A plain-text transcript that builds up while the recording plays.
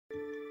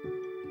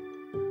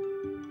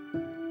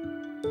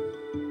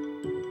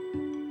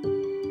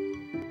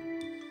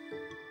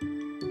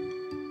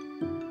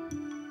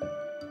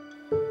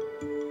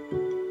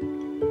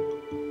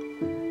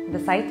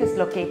site is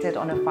located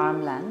on a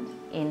farmland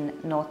in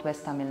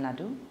northwest Tamil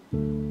Nadu.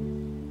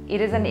 It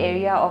is an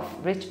area of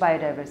rich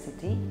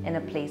biodiversity and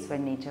a place where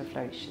nature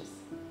flourishes.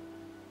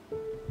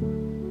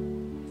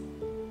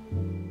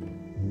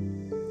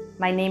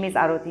 My name is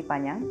Aroti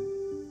Panyang.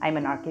 I'm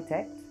an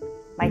architect.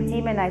 My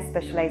team and I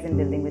specialize in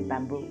building with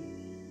bamboo.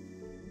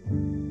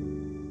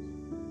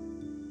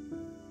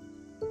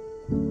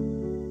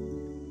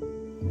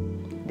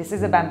 This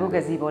is a bamboo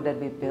gazebo that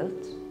we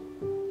built.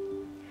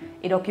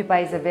 It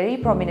occupies a very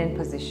prominent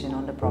position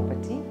on the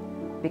property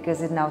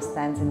because it now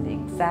stands in the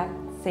exact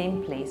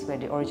same place where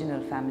the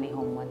original family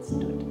home once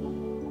stood.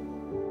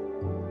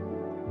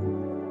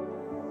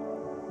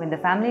 When the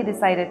family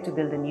decided to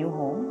build a new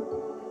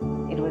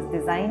home, it was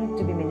designed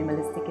to be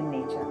minimalistic in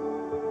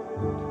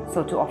nature.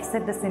 So to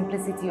offset the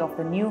simplicity of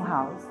the new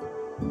house,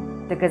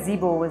 the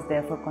gazebo was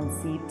therefore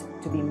conceived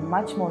to be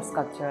much more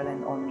sculptural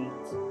and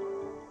ornate.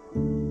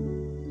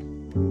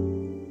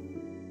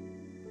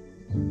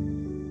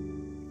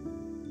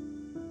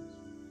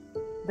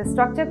 The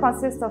structure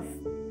consists of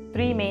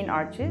 3 main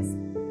arches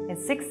and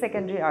 6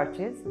 secondary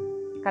arches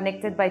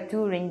connected by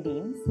 2 ring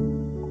beams.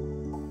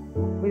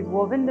 We've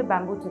woven the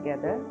bamboo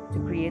together to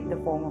create the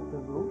form of the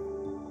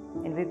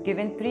roof, and we've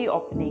given 3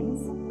 openings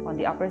on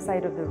the upper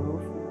side of the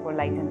roof for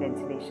light and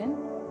ventilation.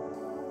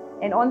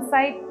 And on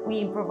site,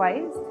 we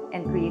improvised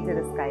and created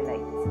a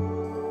skylight.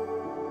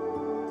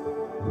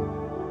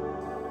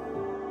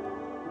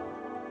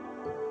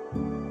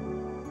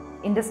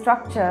 In the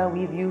structure,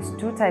 we've used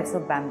 2 types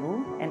of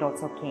bamboo and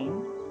also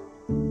cane.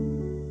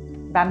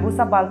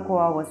 Bambusa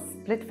balcoa was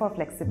split for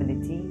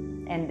flexibility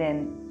and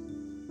then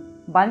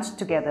bunched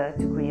together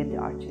to create the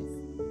arches.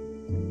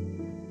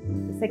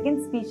 The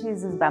second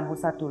species is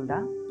Bambusa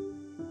tulda.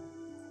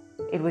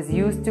 It was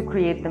used to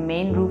create the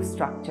main roof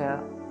structure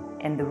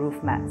and the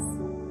roof mats.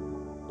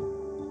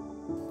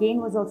 Cane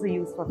was also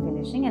used for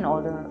finishing and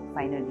all the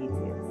finer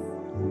details.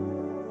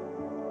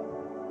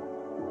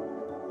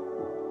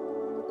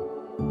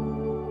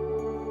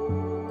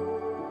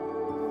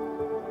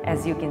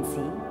 As you can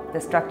see,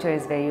 the structure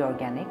is very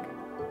organic,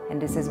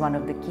 and this is one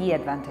of the key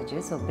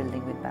advantages of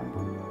building with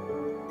bamboo.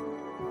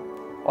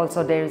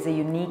 Also, there is a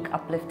unique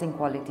uplifting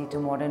quality to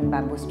modern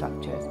bamboo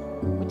structures,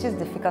 which is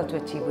difficult to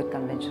achieve with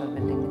conventional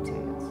building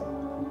materials.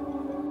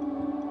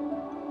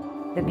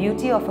 The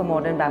beauty of a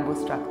modern bamboo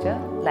structure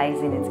lies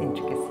in its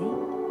intricacy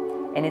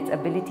and its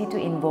ability to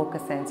invoke a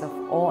sense of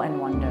awe and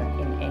wonder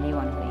in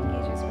anyone who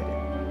engages with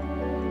it.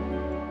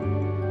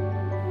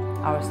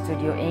 Our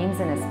studio aims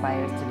and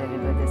aspires to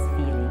deliver this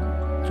feeling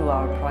through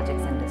our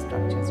projects and the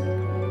structures we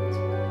create.